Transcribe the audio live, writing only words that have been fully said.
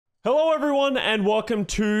Hello everyone and welcome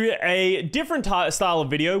to a different style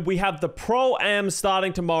of video. We have the Pro-Am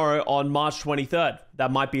starting tomorrow on March 23rd.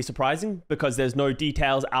 That might be surprising because there's no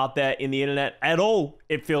details out there in the internet at all,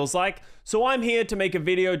 it feels like. So I'm here to make a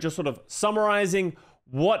video just sort of summarizing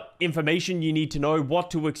what information you need to know,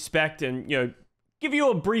 what to expect, and give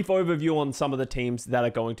you a brief overview on some of the teams that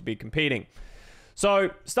are going to be competing.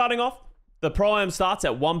 So starting off, the Pro-Am starts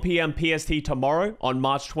at 1 p.m. PST tomorrow on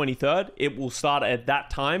March 23rd. It will start at that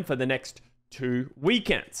time for the next 2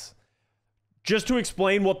 weekends. Just to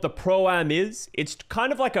explain what the Pro-Am is, it's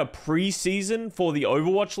kind of like a pre-season for the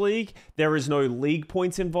Overwatch League. There is no league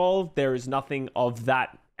points involved. There is nothing of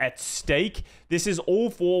that at stake. This is all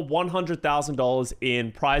for $100,000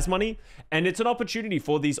 in prize money, and it's an opportunity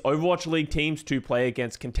for these Overwatch League teams to play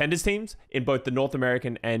against contenders teams in both the North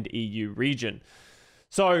American and EU region.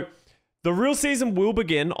 So the real season will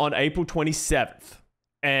begin on April 27th,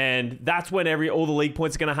 and that's when all the league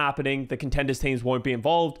points are going to happening. The contenders teams won't be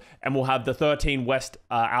involved, and we'll have the 13 West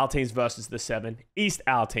AL teams versus the 7 East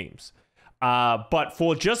AL teams. But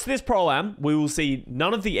for just this Pro-Am, we will see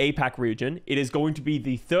none of the APAC region. It is going to be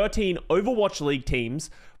the 13 Overwatch League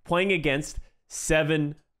teams playing against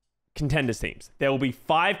 7 contenders teams. There will be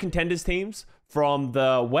 5 contenders teams from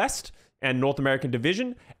the West and North American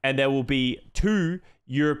division, and there will be 2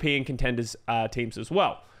 European contenders teams as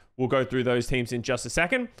well. We'll go through those teams in just a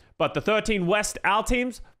second, but the 13 West AL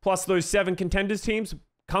teams plus those 7 contenders teams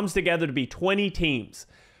comes together to be 20 teams.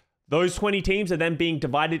 Those 20 teams are then being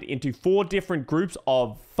divided into 4 different groups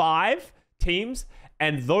of 5 teams,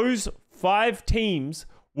 and those 5 teams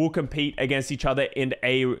will compete against each other in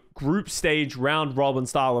a group stage round robin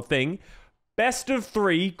style of thing. Best of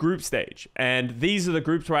 3 group stage, and these are the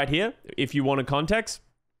groups right here if you want a context.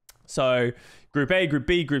 So Group A, Group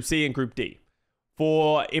B, Group C, and Group D.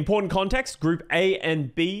 For important context, Group A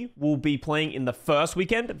and B will be playing in the first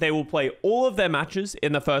weekend. They will play all of their matches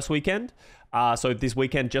in the first weekend. So this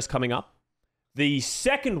weekend just coming up. The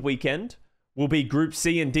second weekend will be Group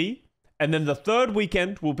C and D. And then the third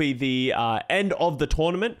weekend will be the end of the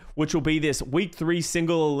tournament, which will be this Week 3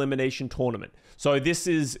 single elimination tournament. So this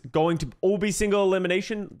is going to all be single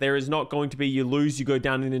elimination. There is not going to be you lose, you go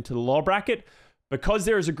down into the lower bracket. Because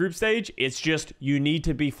there is a group stage, it's just you need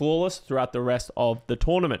to be flawless throughout the rest of the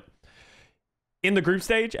tournament. In the group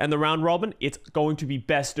stage and the round robin, it's going to be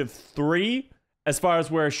best of 3. As far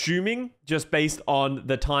as we're assuming, just based on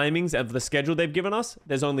the timings of the schedule they've given us,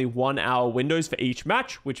 there's only 1 hour windows for each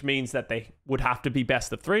match, which means that they would have to be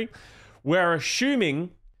best of 3. We're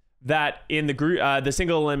assuming that in the group, the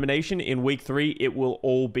single elimination in week 3, it will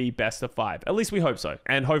all be best of 5. At least we hope so.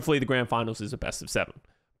 And hopefully the grand finals is a best of 7.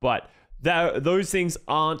 But those things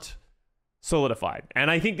aren't solidified.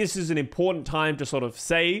 And I think this is an important time to sort of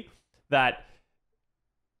say that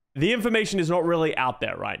the information is not really out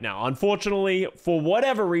there right now. Unfortunately, for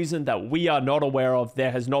whatever reason that we are not aware of,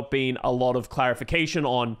 there has not been a lot of clarification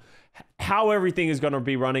on how everything is going to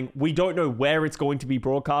be running. We don't know where it's going to be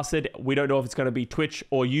broadcasted. We don't know if it's going to be Twitch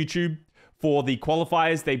or YouTube. For the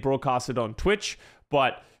qualifiers, they broadcasted on Twitch,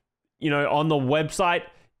 but on the website,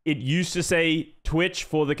 it used to say Twitch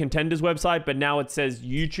for the contenders website, but now it says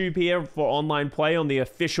YouTube here for online play on the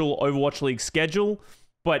official Overwatch League schedule,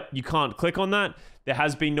 but you can't click on that. There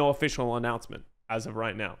has been no official announcement as of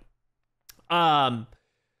right now.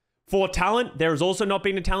 For talent, there has also not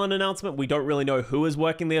been a talent announcement. We don't really know who is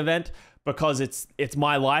working the event because it's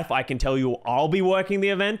my life. I can tell you I'll be working the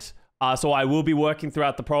event. So I will be working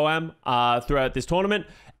throughout the Pro-Am, throughout this tournament.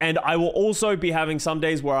 And I will also be having some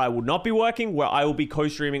days where I will not be working, where I will be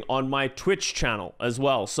co-streaming on my Twitch channel as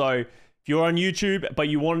well. So if you're on YouTube, but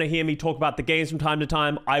you want to hear me talk about the games from time to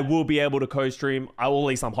time, I will be able to co-stream. At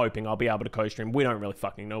least I'm hoping I'll be able to co-stream. We don't really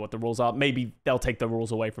fucking know what the rules are. Maybe they'll take the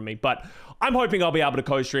rules away from me. But I'm hoping I'll be able to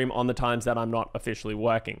co-stream on the times that I'm not officially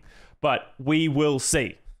working. But we will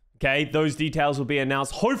see. Okay, those details will be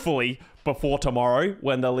announced hopefully before tomorrow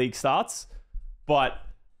when the league starts. But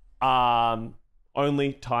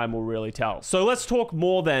only time will really tell. So let's talk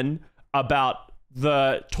more then about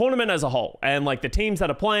the tournament as a whole and like the teams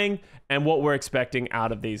that are playing and what we're expecting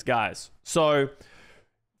out of these guys. So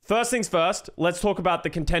first things first, let's talk about the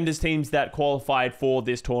contenders teams that qualified for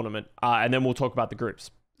this tournament, and then we'll talk about the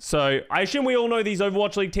groups. So I assume we all know these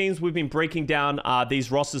Overwatch League teams. We've been breaking down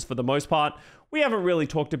these rosters for the most part. We haven't really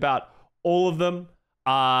talked about all of them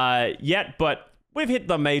yet, but we've hit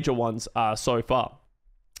the major ones so far.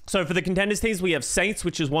 So for the contenders teams, we have Saints,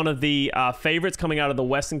 which is one of the favorites coming out of the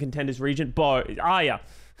Western contenders region. Aya.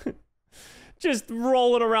 Just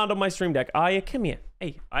rolling around on my stream deck. Aya, come here.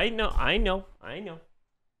 Hey, I know.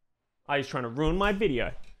 Aya's trying to ruin my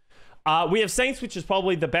video. We have Saints, which is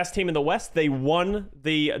probably the best team in the West. They won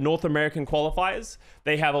the North American qualifiers.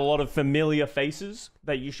 They have a lot of familiar faces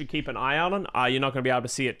that you should keep an eye out on. You're not going to be able to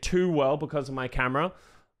see it too well because of my camera.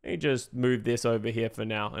 Let me just move this over here for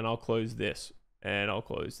now, and I'll close this, and I'll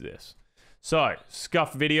close this. So,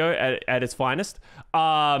 scuff video at its finest.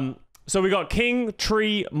 So we got King,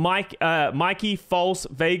 Tree, Mikey, False,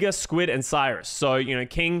 Vega, Squid, and Cyrus. So, you know,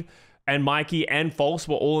 King and Mikey and False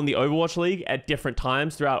were all in the Overwatch League at different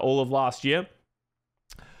times throughout all of last year.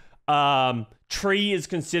 Tree is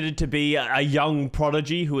considered to be a young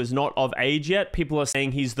prodigy who is not of age yet. People are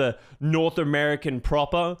saying he's the North American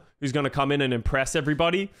proper who's going to come in and impress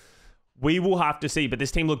everybody. We will have to see, but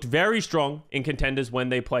this team looked very strong in contenders when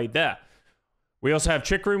they played there. We also have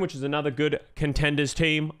Trick Room, which is another good contenders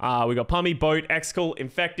team. We got Pummy, Boat, Excal,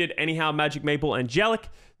 Infected, Anyhow, Magic Maple, Angelic.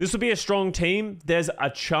 This will be a strong team. There's a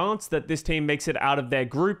chance that this team makes it out of their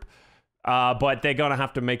group, but they're going to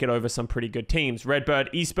have to make it over some pretty good teams. Redbird,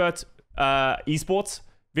 Esports,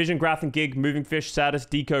 Vision, Grath and Gig, Moving Fish, Sadist,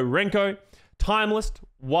 Deco, Renko, Timeless,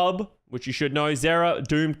 Wub, which you should know, Zera,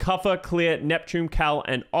 Doom, Cuffer, Clear, Neptune, Cal,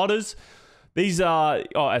 and Otters. These are,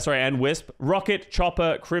 and Wisp, Rocket,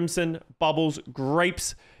 Chopper, Crimson, Bubbles,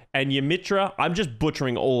 Grapes, and Yamitra. I'm just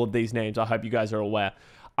butchering all of these names. I hope you guys are aware.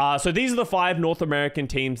 So these are the 5 North American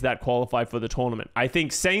teams that qualify for the tournament. I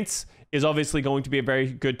think Saints is obviously going to be a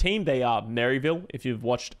very good team. They are Maryville, if you've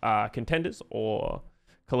watched Contenders or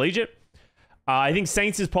Collegiate. I think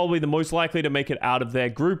Saints is probably the most likely to make it out of their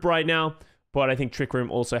group right now, but I think Trick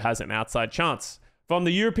Room also has an outside chance. From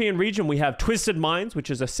the European region, we have Twisted Minds, which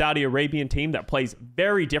is a Saudi Arabian team that plays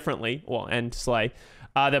very differently, and Slay,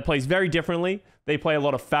 that plays very differently. They play a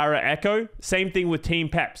lot of Farah Echo. Same thing with Team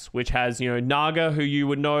Peps, which has, you know, Naga, who you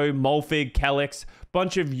would know, Molfig, Kelix,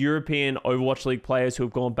 bunch of European Overwatch League players who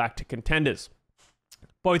have gone back to contenders.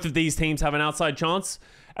 Both of these teams have an outside chance,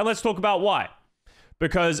 and let's talk about why.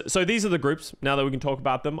 Because, so these are the groups, now that we can talk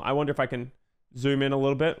about them. I wonder if I can zoom in a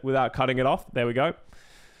little bit without cutting it off. There we go.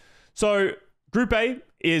 So, Group A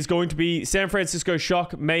is going to be San Francisco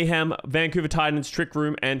Shock, Mayhem, Vancouver Titans, Trick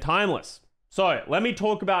Room, and Timeless. So, let me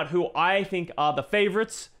talk about who I think are the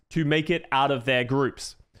favorites to make it out of their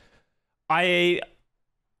groups.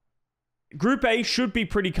 Group A should be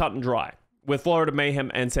pretty cut and dry, with Florida Mayhem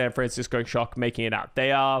and San Francisco Shock making it out.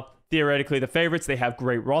 They are theoretically the favorites. They have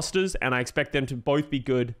great rosters, and I expect them to both be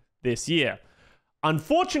good this year.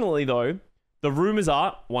 Unfortunately, though, the rumors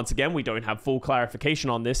are, once again, we don't have full clarification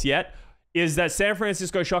on this yet, is that San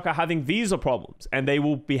Francisco Shock are having visa problems, and they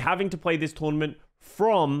will be having to play this tournament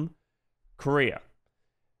from Korea.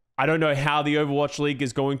 I don't know how the Overwatch League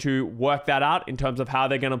is going to work that out in terms of how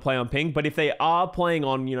they're going to play on ping, but if they are playing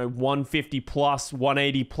on, you know, 150 plus,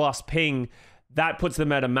 180 plus ping, that puts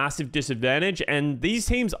them at a massive disadvantage. And these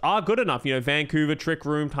teams are good enough, you know, Vancouver, Trick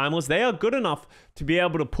Room, Timeless, they are good enough to be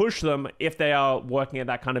able to push them if they are working at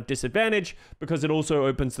that kind of disadvantage, because it also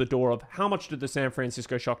opens the door of how much did the San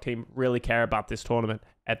Francisco Shock team really care about this tournament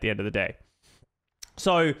at the end of the day.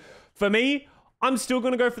 So for me, I'm still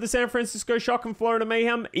going to go for the San Francisco Shock and Florida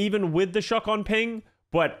Mayhem, even with the Shock on ping,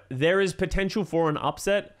 but there is potential for an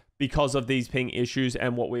upset because of these ping issues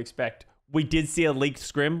and what we expect. We did see a leaked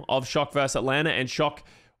scrim of Shock versus Atlanta, and Shock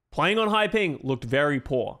playing on high ping looked very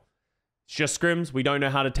poor. It's just scrims. We don't know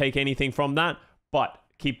how to take anything from that, but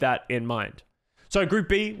keep that in mind. So Group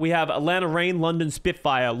B, we have Atlanta Reign, London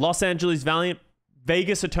Spitfire, Los Angeles Valiant,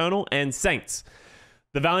 Vegas Eternal, and Saints.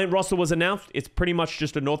 The Valiant roster was announced. It's pretty much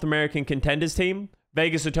just a North American contenders team.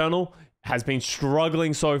 Vegas Eternal has been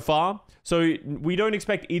struggling so far, so we don't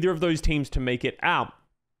expect either of those teams to make it out.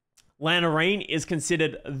 Atlanta Reign is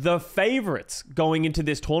considered the favorites going into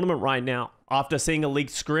this tournament right now. After seeing a leaked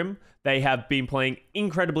scrim, they have been playing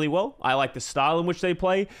incredibly well. I like the style in which they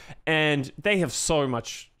play, and they have so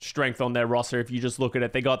much strength on their roster if you just look at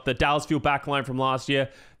it. They got the Dallas Fuel backline from last year.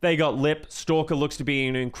 They got Lip. Stalker looks to be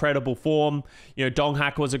in incredible form. You know,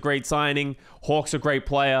 Donghack was a great signing. Hawk's a great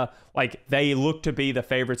player. Like, they look to be the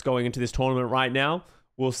favorites going into this tournament right now.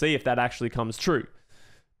 We'll see if that actually comes true.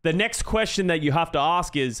 The next question that you have to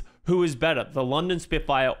ask is, who is better, the London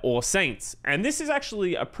Spitfire or Saints? And this is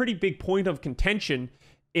actually a pretty big point of contention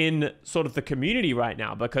in sort of the community right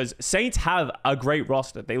now, because Saints have a great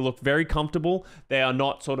roster. They look very comfortable. They are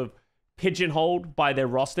not sort of pigeonholed by their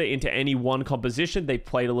roster into any one composition. They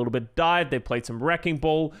played a little bit dive, they played some wrecking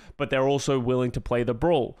ball, but they're also willing to play the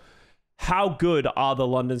brawl. How good are the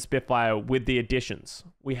London Spitfire with the additions?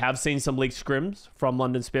 We have seen some leaked scrims from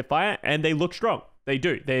London Spitfire, and they look strong. They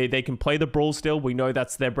do. They can play the brawl still. We know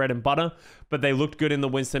that's their bread and butter, but they looked good in the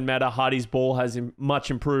Winston meta. Hardy's ball has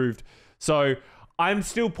much improved. So I'm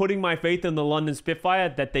still putting my faith in the London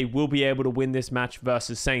Spitfire that they will be able to win this match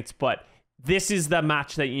versus Saints, but this is the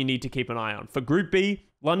match that you need to keep an eye on. For Group B,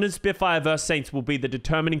 London Spitfire versus Saints will be the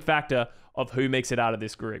determining factor of who makes it out of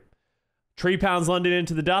this group. 3 pounds London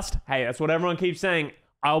into the dust. Hey, that's what everyone keeps saying.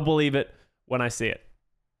 I'll believe it when I see it.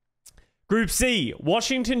 Group C,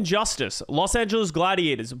 Washington Justice, Los Angeles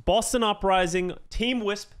Gladiators, Boston Uprising, Team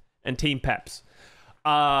Wisp, and Team Peps.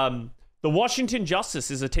 The Washington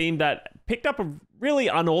Justice is a team that picked up a really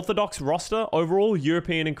unorthodox roster overall,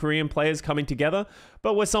 European and Korean players coming together,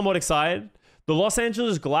 but we're somewhat excited. The Los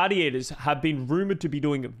Angeles Gladiators have been rumored to be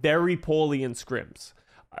doing very poorly in scrims.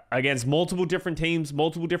 Against multiple different teams,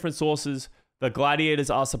 multiple different sources, the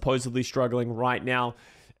Gladiators are supposedly struggling right now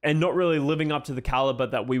and not really living up to the caliber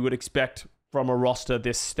that we would expect from a roster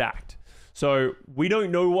this stacked. So we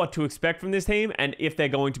don't know what to expect from this team and if they're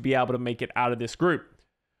going to be able to make it out of this group.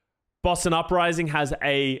 Boston Uprising has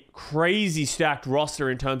a crazy stacked roster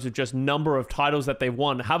in terms of just number of titles that they've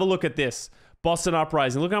won. Have a look at this. Boston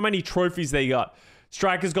Uprising. Look how many trophies they got.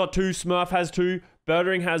 Striker's got 2, Smurf has 2,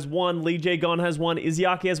 Birdering has 1, Lee J. Gon has 1,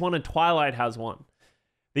 Izzyaki has 1, and Twilight has 1.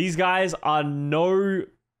 These guys are no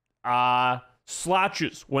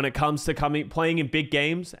slouches when it comes to playing in big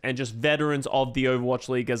games and just veterans of the Overwatch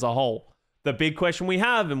League as a whole. The big question we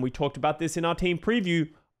have, and we talked about this in our team preview,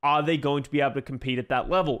 are they going to be able to compete at that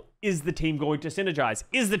level? Is the team going to synergize?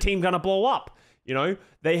 Is the team going to blow up? You know,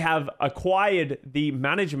 they have acquired the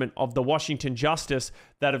management of the Washington Justice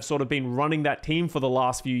that have sort of been running that team for the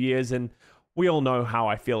last few years. And we all know how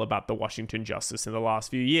I feel about the Washington Justice in the last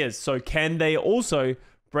few years. So can they also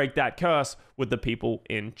break that curse with the people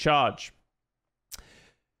in charge?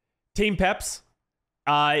 Team Peps.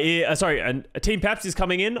 Team Peps is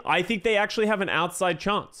coming in. I think they actually have an outside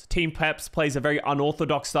chance. Team Peps plays a very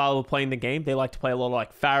unorthodox style of playing the game. They like to play a lot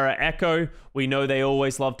like Pharah Echo. We know they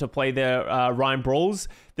always love to play their Rhyme Brawls.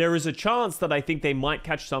 There is a chance that I think they might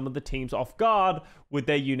catch some of the teams off guard with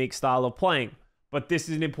their unique style of playing. But this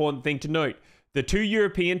is an important thing to note. The 2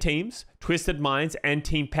 European teams, Twisted Minds and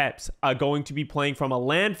Team Peps, are going to be playing from a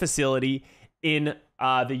LAN facility in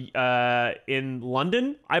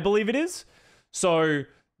London, I believe it is. So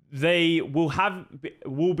they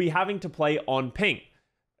will be having to play on ping.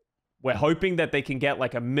 We're hoping that they can get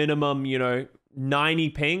like a minimum, 90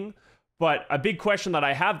 ping. But a big question that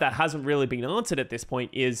I have that hasn't really been answered at this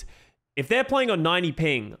point is, if they're playing on 90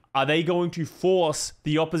 ping, are they going to force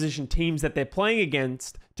the opposition teams that they're playing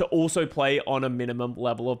against to also play on a minimum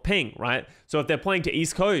level of ping, right? So if they're playing to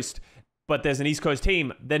East Coast, but there's an East Coast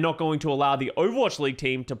team, they're not going to allow the Overwatch League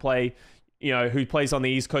team to play, who plays on the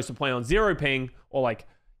East Coast to play on 0 ping or like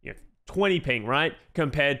 20 ping, right?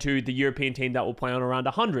 Compared to the European team that will play on around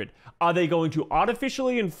 100. Are they going to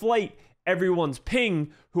artificially inflate everyone's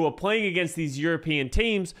ping who are playing against these European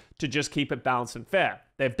teams to just keep it balanced and fair?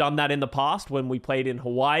 They've done that in the past when we played in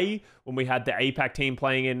Hawaii, when we had the APAC team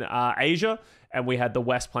playing in Asia, and we had the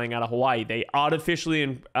West playing out of Hawaii. They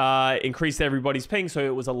artificially increased everybody's ping so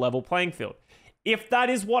it was a level playing field. If that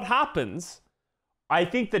is what happens, I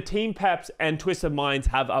think the Team Peps and Twisted Minds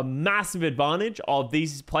have a massive advantage of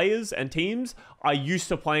these players and teams are used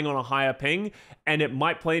to playing on a higher ping, and it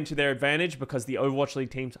might play into their advantage because the Overwatch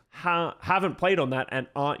League teams haven't played on that and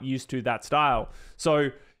aren't used to that style.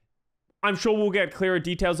 So I'm sure we'll get clearer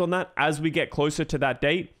details on that as we get closer to that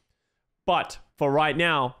date. But for right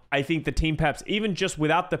now, I think the Team Peps, even just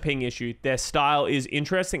without the ping issue, their style is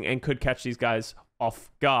interesting and could catch these guys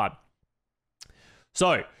off guard.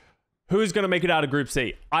 So who's going to make it out of Group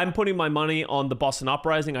C? I'm putting my money on the Boston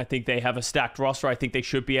Uprising. I think they have a stacked roster. I think they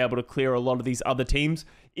should be able to clear a lot of these other teams,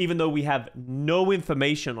 even though we have no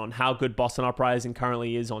information on how good Boston Uprising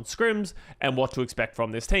currently is on scrims and what to expect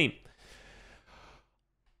from this team.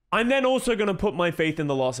 I'm then also going to put my faith in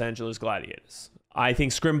the Los Angeles Gladiators. I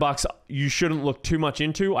think Scrimbucks you shouldn't look too much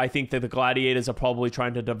into. I think that the Gladiators are probably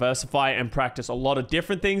trying to diversify and practice a lot of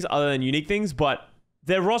different things other than unique things, but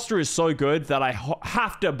their roster is so good that I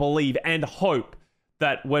have to believe and hope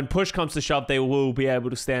that when push comes to shove, they will be able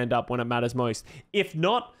to stand up when it matters most. If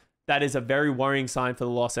not, that is a very worrying sign for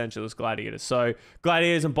the Los Angeles Gladiators. So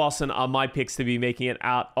Gladiators and Boston are my picks to be making it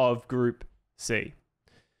out of Group C.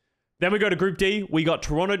 Then we go to Group D. We got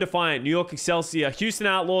Toronto Defiant, New York Excelsior, Houston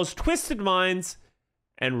Outlaws, Twisted Minds,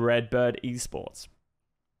 and Redbird Esports.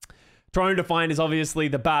 Toronto Defiant is obviously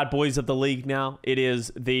the bad boys of the league now. It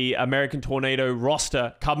is the American Tornado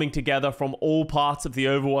roster coming together from all parts of the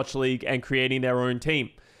Overwatch League and creating their own team.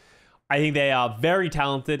 I think they are very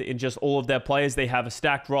talented in just all of their players. They have a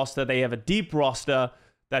stacked roster. They have a deep roster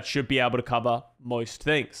that should be able to cover most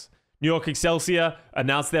things. New York Excelsior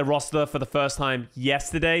announced their roster for the first time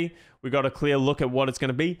yesterday. We got a clear look at what it's going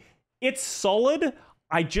to be. It's solid.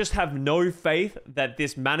 I just have no faith that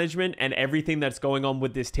this management and everything that's going on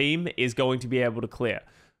with this team is going to be able to clear.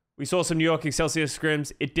 We saw some New York Excelsior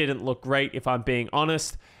scrims. It didn't look great, if I'm being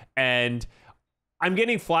honest. And I'm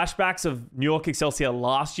getting flashbacks of New York Excelsior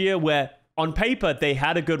last year where on paper they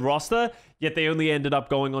had a good roster, yet they only ended up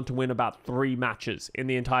going on to win about 3 matches in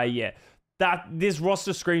the entire year. This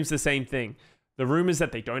roster screams the same thing. The rumors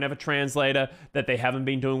that they don't have a translator, that they haven't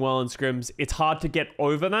been doing well in scrims, it's hard to get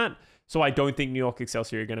over that. So I don't think New York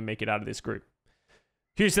Excelsior are going to make it out of this group.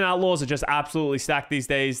 Houston Outlaws are just absolutely stacked these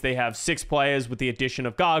days. They have 6 players with the addition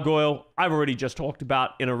of Gargoyle. I've already just talked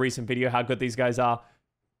about in a recent video how good these guys are.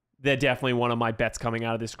 They're definitely one of my bets coming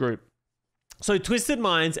out of this group. So Twisted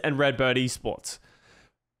Minds and Redbird Esports.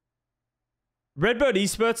 Redbird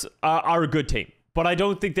Esports are a good team, but I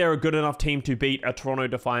don't think they're a good enough team to beat a Toronto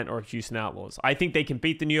Defiant or a Houston Outlaws. I think they can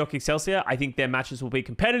beat the New York Excelsior. I think their matches will be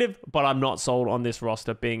competitive, but I'm not sold on this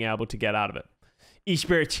roster being able to get out of it.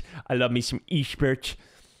 Esports. I love me some esports.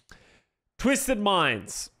 Twisted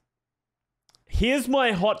Minds. Here's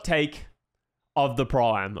my hot take of the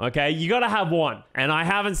Pro-Am, okay? You got to have one, and I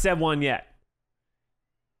haven't said one yet.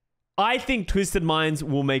 I think Twisted Minds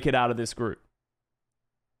will make it out of this group.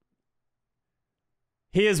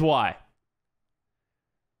 Here's why.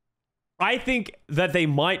 I think that they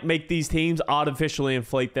might make these teams artificially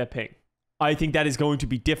inflate their ping. I think that is going to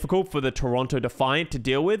be difficult for the Toronto Defiant to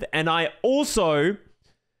deal with. And I also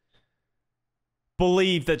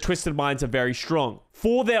believe that Twisted Minds are very strong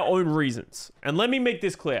for their own reasons. And let me make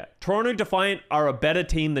this clear. Toronto Defiant are a better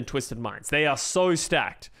team than Twisted Minds. They are so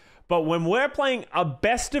stacked. But when we're playing a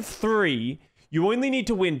best of 3, you only need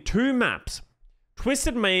to win 2 maps.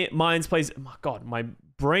 Twisted Minds plays... Oh my God, my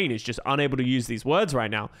brain is just unable to use these words right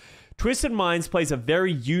now. Twisted Minds plays a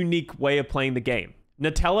very unique way of playing the game.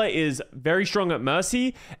 Nutella is very strong at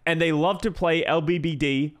Mercy, and they love to play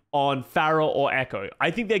LBBD on Pharaoh or Echo. I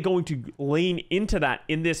think they're going to lean into that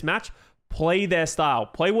in this match, play their style,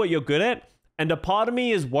 play what you're good at, and a part of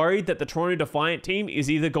me is worried that the Toronto Defiant team is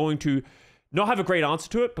either going to not have a great answer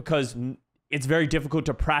to it because it's very difficult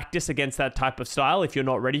to practice against that type of style if you're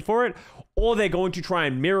not ready for it, or they're going to try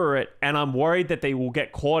and mirror it, and I'm worried that they will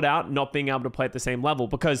get caught out not being able to play at the same level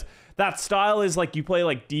because that style is like you play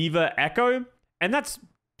like Diva Echo, and that's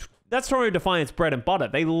Toronto Defiant's bread and butter.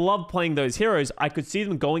 They love playing those heroes. I could see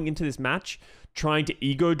them going into this match trying to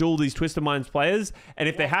ego duel these Twisted Minds players, and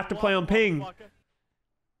if they have to play on ping,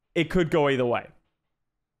 it could go either way.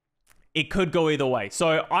 It could go either way.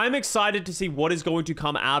 So I'm excited to see what is going to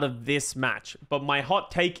come out of this match. But my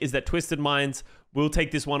hot take is that Twisted Minds will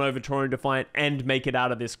take this one over Toronto Defiant and make it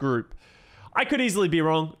out of this group. I could easily be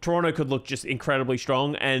wrong. Toronto could look just incredibly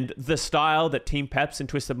strong, and the style that Team Peps and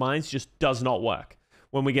Twisted Minds just does not work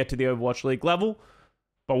when we get to the Overwatch League level,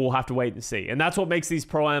 but we'll have to wait and see. And that's what makes these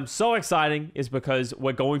Pro-Ams so exciting, is because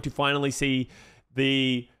we're going to finally see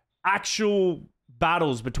the actual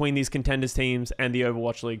battles between these contenders teams and the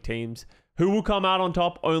Overwatch League teams. Who will come out on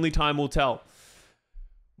top? Only time will tell.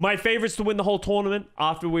 My favorites to win the whole tournament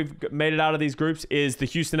after we've made it out of these groups is the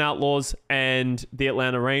Houston Outlaws and the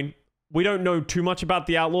Atlanta Reign. We don't know too much about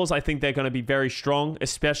the Outlaws. I think they're going to be very strong,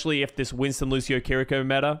 especially if this Winston Lucio Kiriko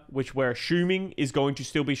meta, which we're assuming is going to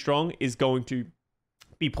still be strong, is going to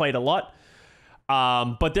be played a lot.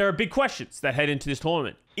 But there are big questions that head into this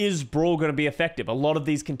tournament. Is Brawl going to be effective? A lot of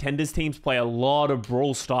these contenders teams play a lot of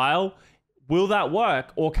Brawl style. Will that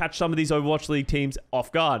work or catch some of these Overwatch League teams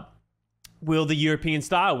off guard? Will the European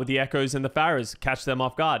style with the Echoes and the Pharaohs catch them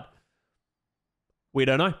off guard? We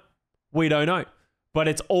don't know. We don't know. But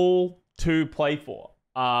it's all to play for.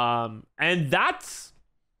 And that's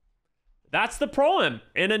the Pro-Am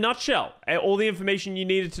in a nutshell. All the information you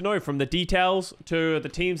needed to know, from the details to the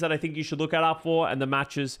teams that I think you should look out for and the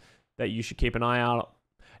matches that you should keep an eye out.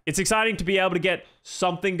 It's exciting to be able to get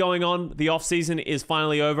something going on. The off season is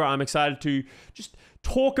finally over. I'm excited to just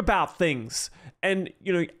talk about things and,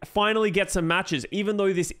 you know, finally get some matches, even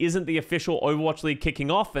though this isn't the official Overwatch League kicking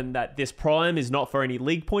off and that this Pro-Am is not for any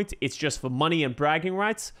league points. It's just for money and bragging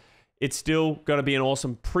rights. It's still going to be an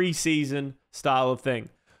awesome preseason style of thing.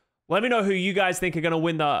 Let me know who you guys think are going to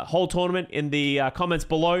win the whole tournament in the comments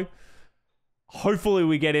below. Hopefully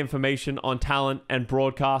we get information on talent and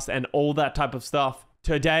broadcast and all that type of stuff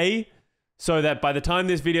today, so that by the time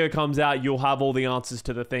this video comes out, you'll have all the answers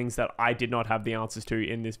to the things that I did not have the answers to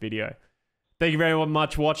in this video. Thank you very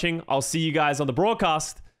much for watching. I'll see you guys on the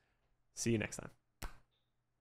broadcast. See you next time.